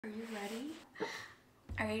Are you ready?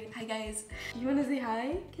 Alright, hi guys. You wanna say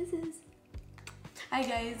hi? Kisses. Hi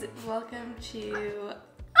guys, welcome to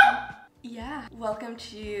welcome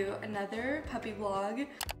to another puppy vlog.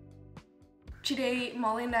 Today,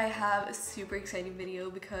 Molly and I have a super exciting video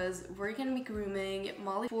because we're gonna be grooming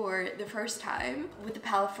Molly for the first time with the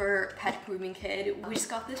PalFur pet grooming kit. We just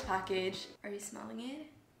got this package. Are you smelling it?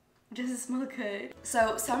 Does it smell good?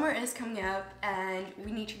 So summer is coming up and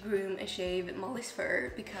we need to groom and shave Molly's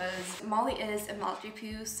fur because Molly is a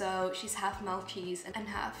maltipoo, so she's half Maltese and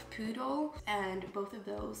half poodle, and both of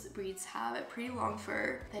those breeds have a pretty long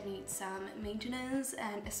fur that needs some maintenance,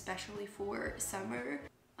 and especially for summer.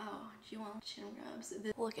 Oh, do you want chin rubs?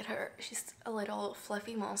 Look at her, she's a little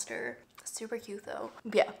fluffy monster. Super cute though.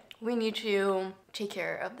 But yeah, we need to take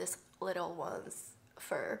care of this little one's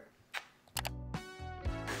fur.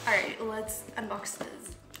 Alright, let's unbox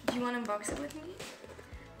this. Do you want to unbox it with me?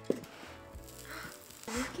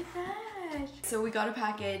 Look at that! So we got a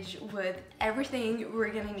package with everything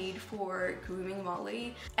we're gonna need for grooming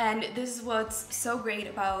Molly. And this is what's so great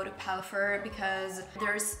about PalFur, because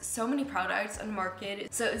there's so many products on the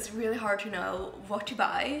market, so it's really hard to know what to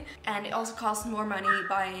buy. And it also costs more money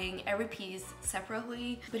buying every piece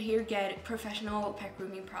separately. But here you get professional pet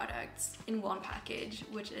grooming products in one package,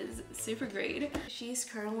 which is super great. She's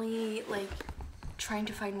currently like trying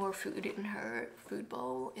to find more food in her food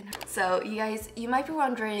bowl. So you guys, you might be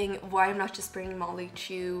wondering why I'm not just bringing Molly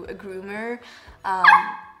to a groomer.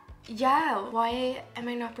 Yeah, why am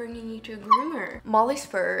I not bringing you to a groomer? Molly's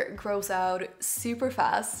fur grows out super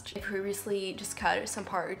fast. I previously just cut some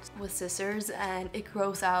parts with scissors and it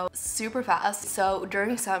grows out super fast. So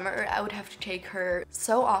during summer, I would have to take her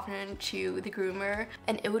so often to the groomer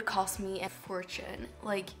and it would cost me a fortune.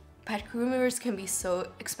 Like, pet groomers can be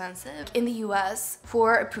so expensive. In the US,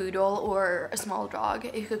 for a poodle or a small dog,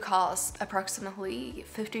 it could cost approximately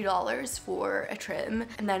 $50 for a trim,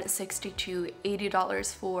 and then $60 to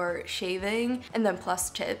 $80 for shaving, and then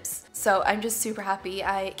plus tips. So I'm just super happy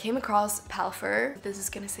I came across PalFur. This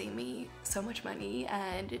is gonna save me so much money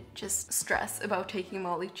and just stress about taking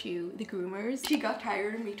Molly to the groomers. She got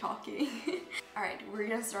tired of me talking. Alright, we're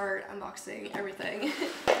gonna start unboxing everything.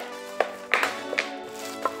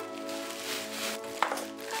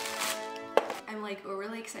 I'm like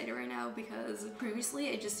really excited right now because previously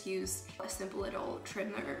I just used a simple little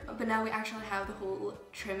trimmer, but now we actually have the whole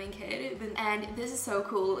trimming kit, and this is so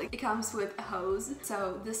cool. It comes with a hose,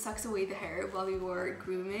 so this sucks away the hair while you are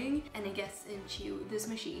grooming and it gets into this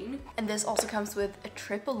machine. And this also comes with a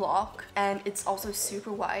triple lock, and it's also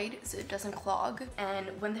super wide so it doesn't clog,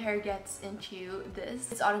 and when the hair gets into this,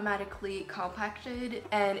 it's automatically compacted,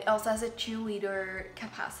 and it also has a 2-liter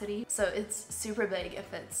capacity, so it's super big. It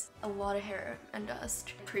fits a lot of hair and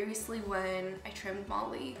dust. Previously when I trimmed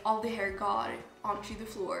Molly, all the hair got onto the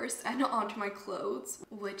floors and onto my clothes,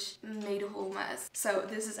 which made a whole mess. So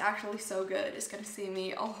this is actually so good. It's gonna save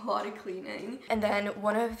me a lot of cleaning. And then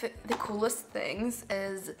one of the coolest things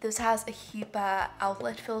is this has a HEPA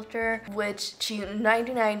outlet filter, which to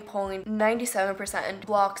 99.97%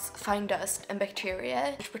 blocks fine dust and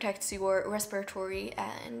bacteria, which protects your respiratory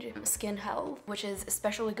and skin health, which is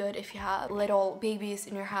especially good if you have little babies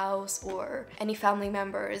in your house or any family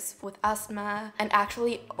members with asthma. And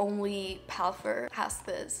actually only PalFur has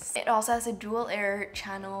this. It also has a dual air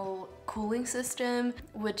channel cooling system,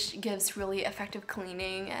 which gives really effective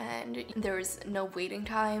cleaning and there's no waiting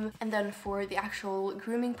time. And then for the actual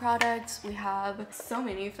grooming products, we have so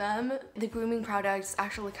many of them. The grooming products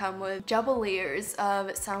actually come with double layers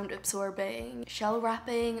of sound absorbing shell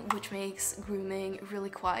wrapping, which makes grooming really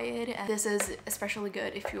quiet. And this is especially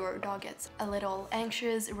good if your dog gets a little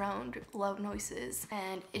anxious around loud noises,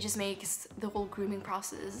 and it just makes the whole grooming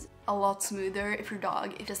process a lot smoother if your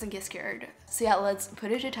dog doesn't get scared. So yeah, let's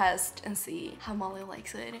put it to test and see how Molly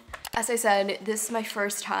likes it. As I said, this is my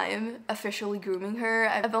first time officially grooming her.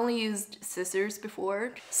 I've only used scissors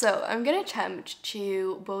before, so I'm gonna attempt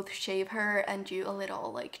to both shave her and do a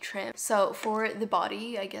little like trim. So for the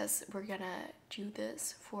body, I guess we're gonna do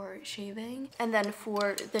this for shaving, and then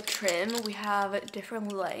for the trim we have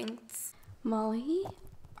different lengths. Molly,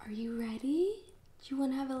 are you ready? Do you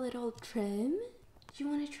want to have a little trim? Do you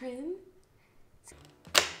want to trim?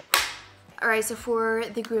 Alright, so for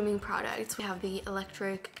the grooming products, we have the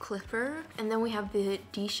electric clipper, and then we have the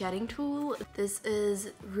de-shedding tool. This is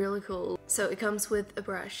really cool. So it comes with a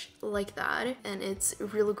brush like that, and it's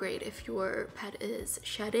really great if your pet is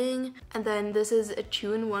shedding. And then this is a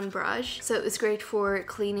 2-in-1 brush, so it's great for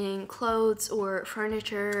cleaning clothes or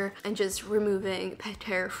furniture and just removing pet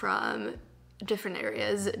hair from different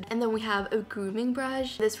areas. And then we have a grooming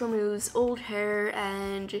brush. This removes old hair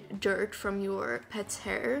and dirt from your pet's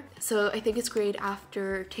hair. So I think it's great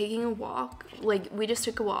after taking a walk. Like, we just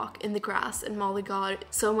took a walk in the grass and Molly got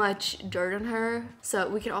so much dirt on her. So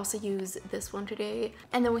we could also use this one today.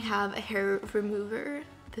 And then we have a hair remover.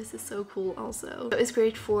 This is so cool also. So it's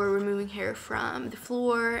great for removing hair from the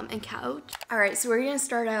floor and couch. Alright, so we're gonna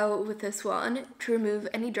start out with this one to remove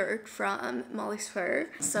any dirt from Molly's fur.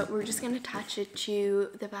 So we're just gonna attach it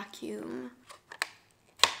to the vacuum.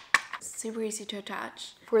 Super easy to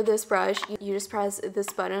attach. For this brush, you just press this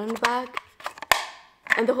button on the back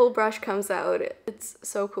and the whole brush comes out. It's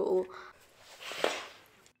so cool.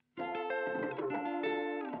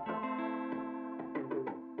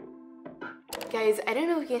 Guys, I don't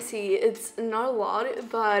know if you can see, it's not a lot,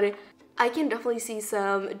 but I can definitely see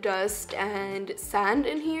some dust and sand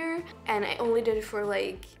in here, and I only did it for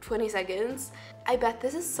like 20 seconds. I bet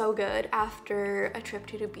this is so good after a trip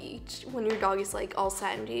to the beach when your dog is like all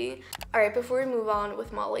sandy. Alright, before we move on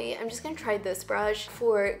with Molly, I'm just gonna try this brush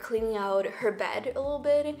for cleaning out her bed a little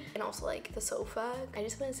bit and also like the sofa. I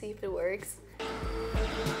just wanna see if it works.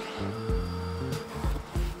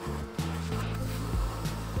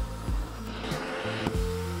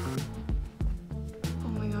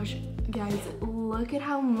 Guys, look at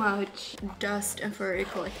how much dust and fur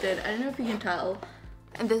it collected. I don't know if you can tell.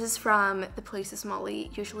 And this is from the places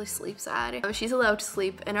Molly usually sleeps at. She's allowed to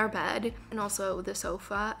sleep in our bed and also the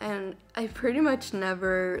sofa, and I pretty much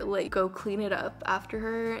never like go clean it up after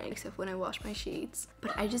her except when I wash my sheets.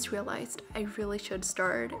 But I just realized I really should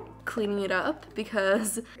start cleaning it up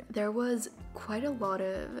because there was quite a lot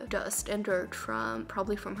of dust and dirt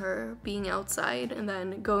probably from her being outside and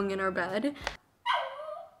then going in our bed.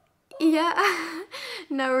 Yeah,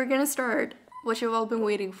 now we're gonna start what you've all been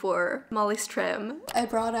waiting for, Molly's trim. I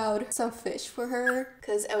brought out some fish for her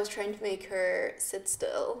because I was trying to make her sit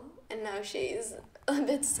still and now she's a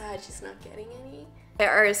bit sad she's not getting any.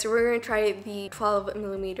 Alright, so we're gonna try the 12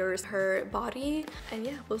 millimeters her body and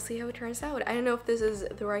yeah, we'll see how it turns out. I don't know if this is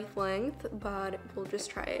the right length, but we'll just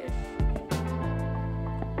try it.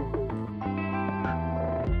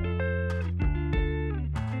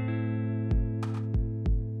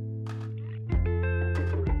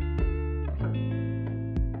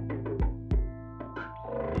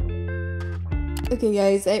 Okay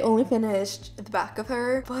guys, I only finished the back of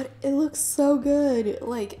her, but it looks so good.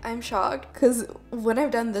 Like, I'm shocked because when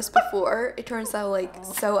I've done this before, it turns out like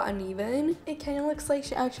so uneven. It kind of looks like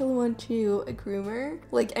she actually went to a groomer.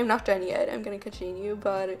 Like, I'm not done yet, I'm gonna continue,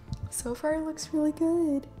 but so far it looks really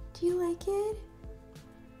good. Do you like it?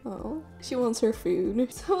 Oh, she wants her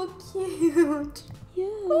food. So cute.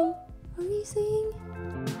 Yeah, amazing.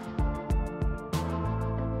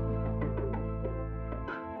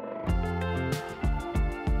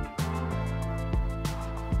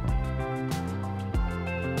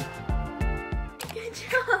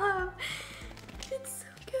 It's so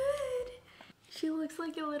good. She looks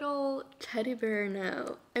like a little teddy bear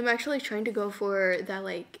now. I'm actually trying to go for that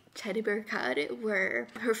like teddy bear cut where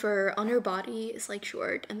her fur on her body is like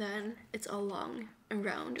short and then it's all long and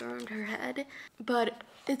round around her head. But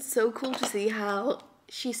it's so cool to see how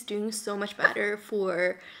she's doing so much better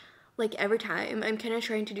for like every time. I'm kind of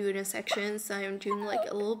trying to do it in sections, so I'm doing like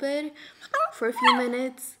a little bit for a few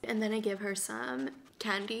minutes and then I give her some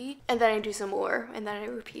candy and then I do some more and then I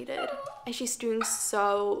repeat it, and she's doing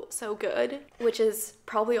so good, which is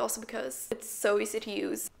probably also because it's so easy to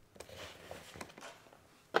use.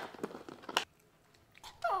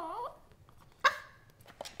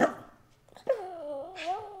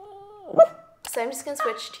 So I'm just gonna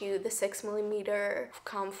switch to the 6 millimeter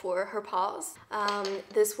comb for her paws.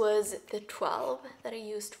 This was the 12 that I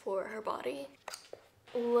used for her body.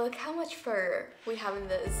 Look how much fur we have in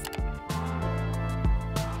this.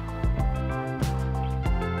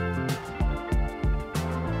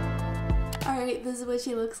 Alright, this is what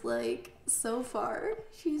she looks like so far.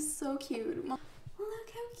 She's so cute. Look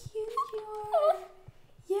how cute you are.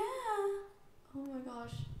 Yeah. Oh my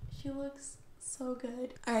gosh, she looks so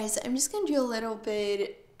good. Alright, so I'm just gonna do a little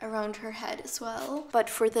bit around her head as well. But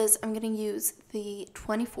for this, I'm gonna use the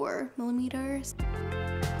 24 millimeters.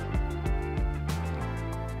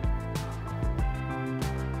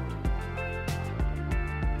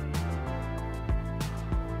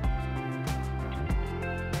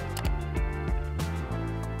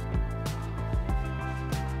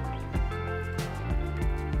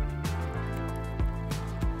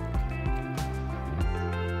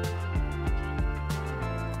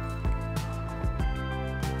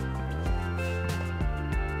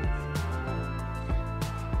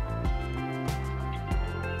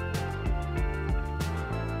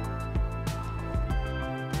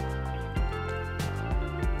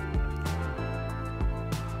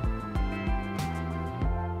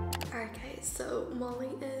 so Molly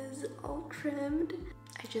is all trimmed.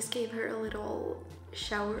 I just gave her a little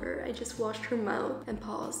shower. I just washed her mouth and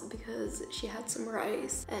paws because she had some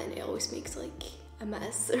rice and it always makes like a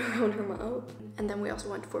mess around her mouth. And then we also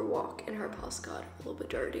went for a walk and her paws got a little bit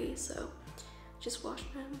dirty, so just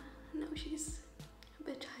washed them. Now she's a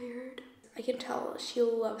bit tired. I can tell she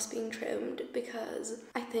loves being trimmed because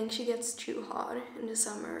I think she gets too hot in the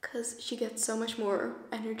summer because she gets so much more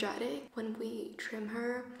energetic when we trim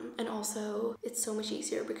her. And also it's so much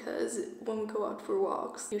easier because when we go out for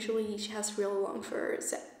walks, usually she has real long fur,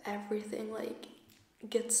 so everything like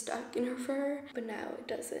gets stuck in her fur, but now it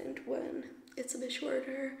doesn't when it's a bit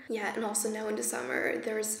shorter. Yeah, and also now in the summer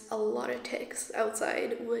there's a lot of ticks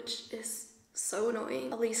outside, which is so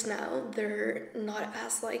annoying. At least now they're not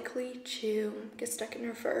as likely to get stuck in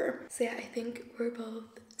her fur. So yeah, I think we're both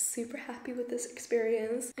super happy with this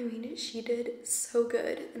experience. I mean, she did so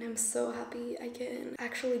good and I'm so happy I can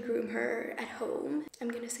actually groom her at home. I'm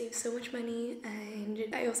gonna save so much money,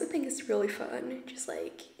 and I also think it's really fun just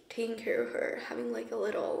like taking care of her, having like a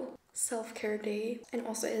little self-care day. And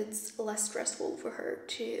also it's less stressful for her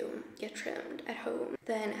to get trimmed at home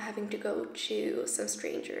than having to go to some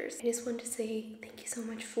strangers. I just want to say thank you so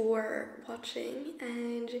much for watching,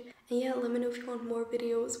 and yeah, let me know if you want more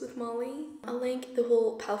videos with Molly. I'll link the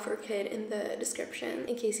whole PalFur kit in the description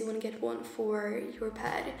in case you want to get one for your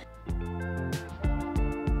pet.